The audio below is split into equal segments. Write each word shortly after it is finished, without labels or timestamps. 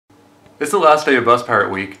It's the last day of Bus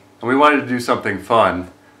Pirate Week, and we wanted to do something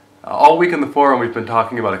fun. All week in the forum we've been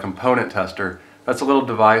talking about a component tester. That's a little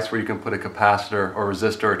device where you can put a capacitor or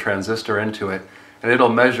resistor or transistor into it, and it'll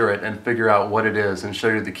measure it and figure out what it is and show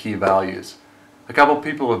you the key values. A couple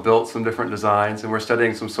people have built some different designs, and we're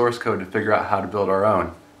studying some source code to figure out how to build our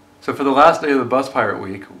own. So for the last day of the Bus Pirate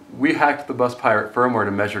Week, we hacked the Bus Pirate firmware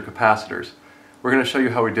to measure capacitors. We're going to show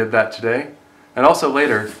you how we did that today, and also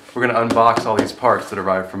later we're going to unbox all these parts that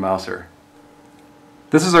arrived from Mouser.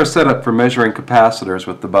 This is our setup for measuring capacitors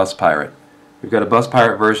with the Bus Pirate. We've got a Bus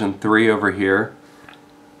Pirate version 3 over here.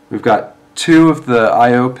 We've got 2 of the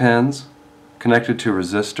I/O pins connected to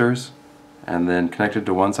resistors and then connected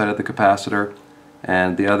to one side of the capacitor,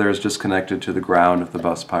 and the other is just connected to the ground of the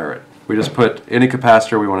Bus Pirate. We just put any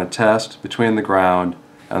capacitor we want to test between the ground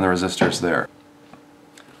and the resistors there.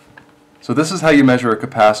 So this is how you measure a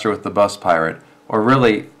capacitor with the Bus Pirate, or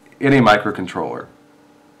really any microcontroller.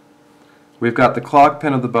 We've got the clock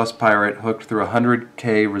pin of the Bus Pirate hooked through a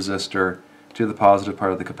 100K resistor to the positive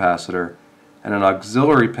part of the capacitor, and an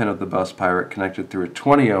auxiliary pin of the Bus Pirate connected through a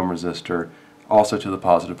 20 ohm resistor also to the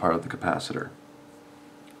positive part of the capacitor.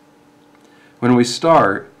 When we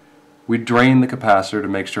start, we drain the capacitor to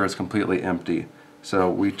make sure it's completely empty. So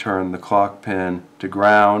we turn the clock pin to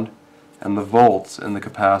ground, and the volts in the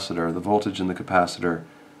capacitor, the voltage in the capacitor,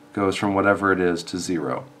 goes from whatever it is to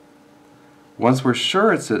 0. Once we're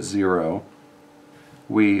sure it's at 0,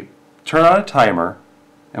 we turn on a timer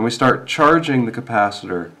and we start charging the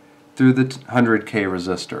capacitor through the 100K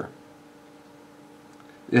resistor.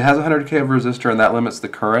 It has a 100K resistor, and that limits the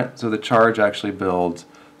current, so the charge actually builds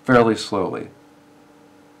fairly slowly.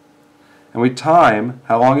 And we time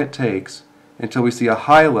how long it takes until we see a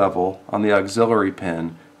high level on the auxiliary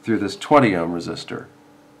pin through this 20 ohm resistor.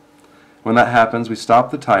 When that happens, we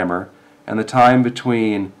stop the timer, and the time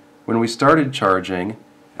between when we started charging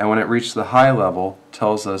and when it reached the high level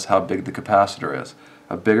tells us how big the capacitor is.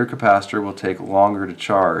 A bigger capacitor will take longer to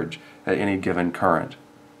charge at any given current.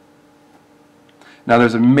 Now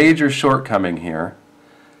there's a major shortcoming here,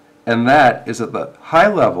 and that is at the high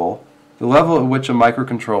level, the level at which a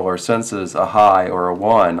microcontroller senses a high or a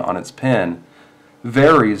 1 on its pin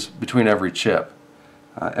varies between every chip.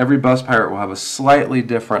 Every Bus Pirate will have a slightly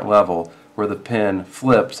different level where the pin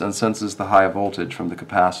flips and senses the high voltage from the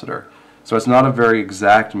capacitor. So it's not a very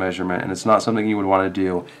exact measurement, and it's not something you would want to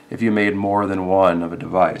do if you made more than one of a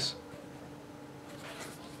device.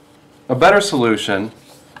 A better solution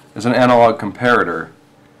is an analog comparator.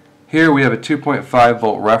 Here we have a 2.5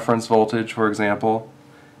 volt reference voltage, for example,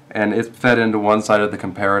 and it's fed into one side of the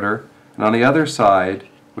comparator, and on the other side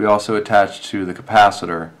we also attach to the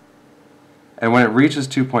capacitor. And when it reaches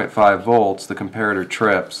 2.5 volts, the comparator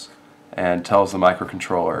trips and tells the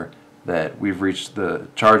microcontroller that we've reached the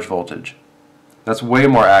charge voltage. That's way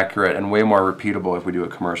more accurate and way more repeatable if we do a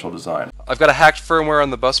commercial design. I've got a hacked firmware on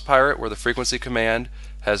the Bus Pirate where the frequency command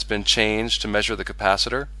has been changed to measure the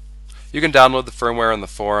capacitor. You can download the firmware on the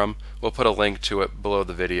forum. We'll put a link to it below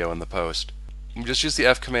the video in the post. You just use the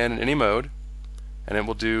F command in any mode, and it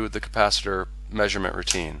will do the capacitor measurement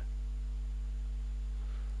routine.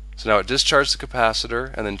 So now it discharged the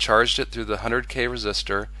capacitor and then charged it through the 100K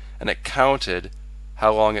resistor, and it counted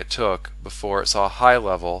how long it took before it saw a high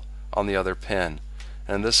level on the other pin.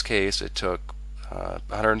 And in this case it took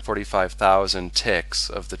 145,000 ticks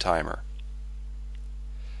of the timer.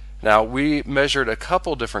 Now we measured a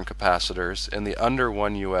couple different capacitors in the under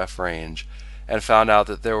 1 UF range and found out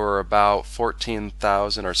that there were about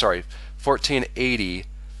 1480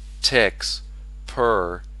 ticks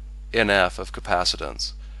per NF of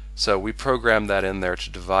capacitance. So we programmed that in there to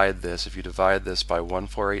divide this. If you divide this by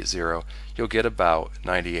 1480, you'll get about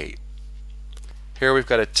 98. Here we've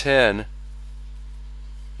got a 10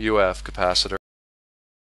 UF capacitor.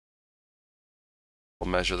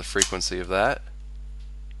 We'll measure the frequency of that.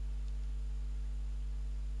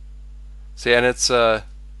 See, and it's in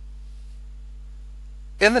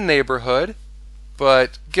the neighborhood,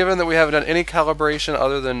 but given that we haven't done any calibration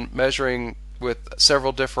other than measuring with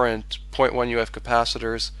several different 0.1 UF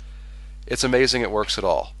capacitors, it's amazing it works at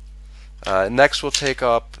all. Next we'll take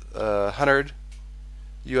up a 100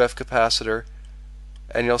 UF capacitor,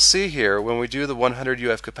 and you'll see here when we do the 100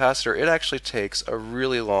 UF capacitor, it actually takes a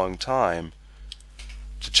really long time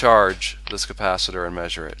to charge this capacitor and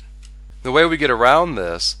measure it. The way we get around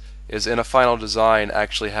this is in a final design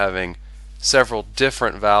actually having several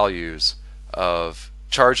different values of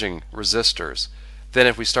charging resistors. Then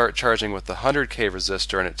if we start charging with the 100K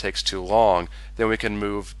resistor and it takes too long, then we can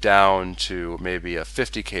move down to maybe a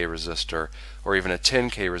 50K resistor or even a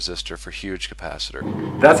 10K resistor for huge capacitor.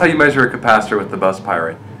 That's how you measure a capacitor with the Bus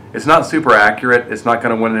Pirate. It's not super accurate, it's not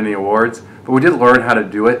going to win any awards, but we did learn how to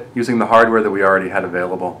do it using the hardware that we already had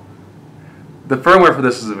available. The firmware for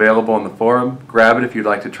this is available on the forum. Grab it if you'd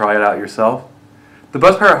like to try it out yourself. The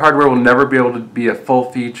bus pirate hardware will never be able to be a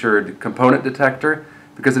full-featured component detector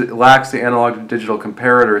because it lacks the analog to digital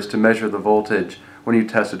comparators to measure the voltage when you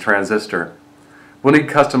test a transistor. We'll need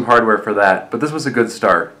custom hardware for that, but this was a good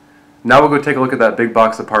start. Now we'll go take a look at that big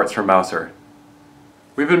box of parts from Mouser.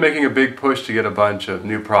 We've been making a big push to get a bunch of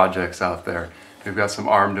new projects out there. We've got some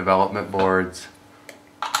ARM development boards,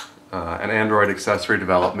 an Android accessory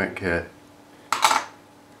development kit,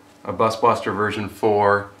 a Bus Blaster version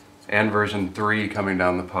 4 and version 3 coming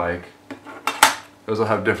down the pike. Those will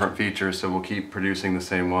have different features, so we'll keep producing the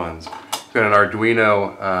same ones. We've got an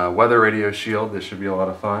Arduino weather radio shield. This should be a lot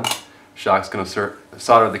of fun. Shock's going to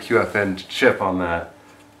solder the QFN chip on that.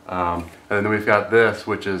 And then we've got this,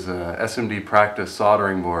 which is a SMD practice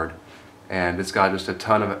soldering board, and it's got just a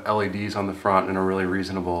ton of LEDs on the front and a really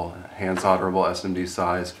reasonable hand solderable SMD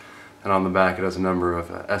size, and on the back it has a number of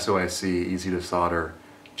SOIC easy to solder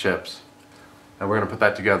chips. And we're going to put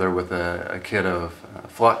that together with a kit of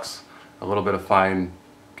flux, a little bit of fine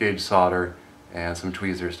gauge solder, and some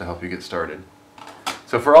tweezers to help you get started.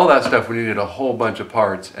 So for all that stuff we needed a whole bunch of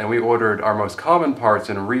parts, and we ordered our most common parts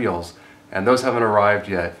in reels, and those haven't arrived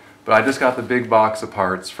yet. But I just got the big box of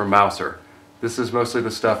parts from Mouser. This is mostly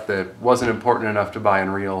the stuff that wasn't important enough to buy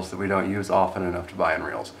in reels, that we don't use often enough to buy in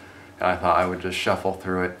reels. And I thought I would just shuffle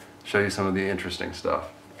through it, show you some of the interesting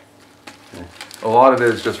stuff. Okay. A lot of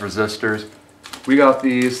it is just resistors. We got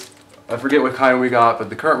these, I forget what kind we got,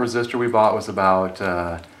 but the current resistor we bought was about,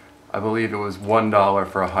 I believe it was $1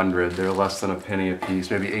 for 100. They're less than a penny a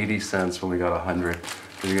piece, maybe 80 cents when we got 100.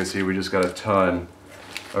 As you can see, we just got a ton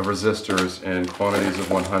of resistors in quantities of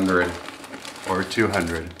 100 or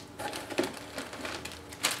 200.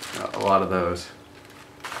 A lot of those.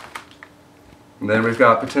 And then we've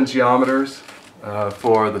got potentiometers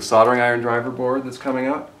for the soldering iron driver board that's coming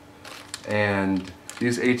up. And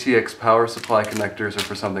these ATX power supply connectors are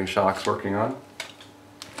for something Shock's working on.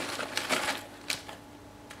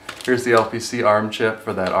 Here's the LPC ARM chip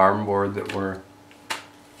for that ARM board that we're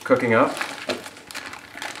cooking up.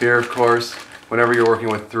 Here, of course, whenever you're working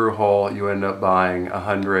with through-hole, you end up buying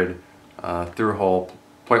 100 through-hole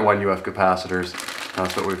 0.1 UF capacitors.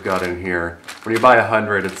 That's what we've got in here. When you buy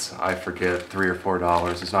 100, it's, I forget, $3 or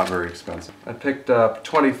 $4. It's not very expensive. I picked up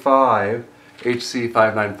 25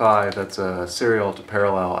 HC595. That's a serial to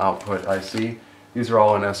parallel output IC. These are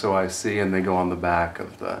all in SOIC, and they go on the back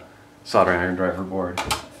of the soldering iron driver board.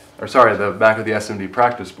 Or sorry, the back of the SMD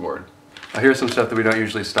practice board. Here's some stuff that we don't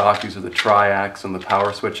usually stock. These are the triacs and the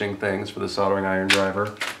power switching things for the soldering iron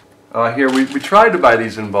driver. Here, we tried to buy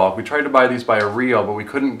these in bulk. We tried to buy these by a reel, but we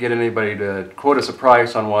couldn't get anybody to quote us a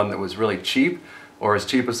price on one that was really cheap, or as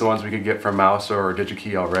cheap as the ones we could get from Mouser or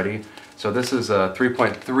DigiKey already. So this is a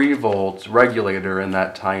 3.3 volt regulator in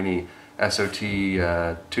that tiny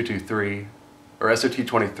SOT223 or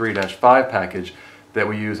SOT23-5 package that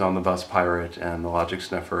we use on the Bus Pirate and the Logic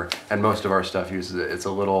Sniffer, and most of our stuff uses it. It's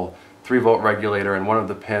a little 3-volt regulator, and one of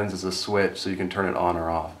the pins is a switch so you can turn it on or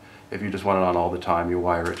off. If you just want it on all the time, you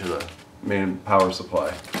wire it to the main power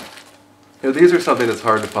supply. You know, these are something that's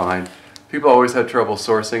hard to find. People always had trouble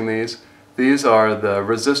sourcing these. These are the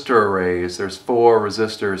resistor arrays. There's 4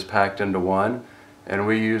 resistors packed into one, and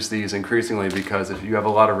we use these increasingly because if you have a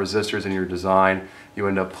lot of resistors in your design, you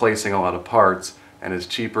end up placing a lot of parts, and it's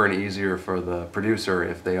cheaper and easier for the producer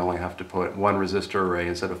if they only have to put 1 resistor array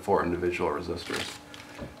instead of 4 individual resistors.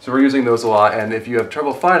 So we're using those a lot, and if you have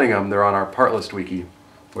trouble finding them, they're on our part list wiki,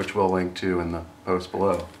 which we'll link to in the post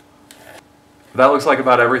below. That looks like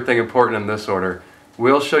about everything important in this order.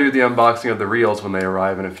 We'll show you the unboxing of the reels when they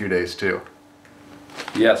arrive in a few days too.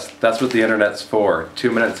 Yes, that's what the internet's for.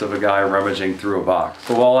 2 minutes of a guy rummaging through a box.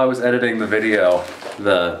 But while I was editing the video,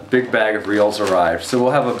 the big bag of reels arrived, so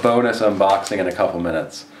we'll have a bonus unboxing in a couple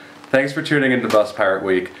minutes. Thanks for tuning into Bus Pirate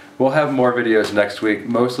Week. We'll have more videos next week,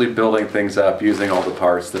 mostly building things up using all the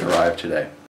parts that arrived today.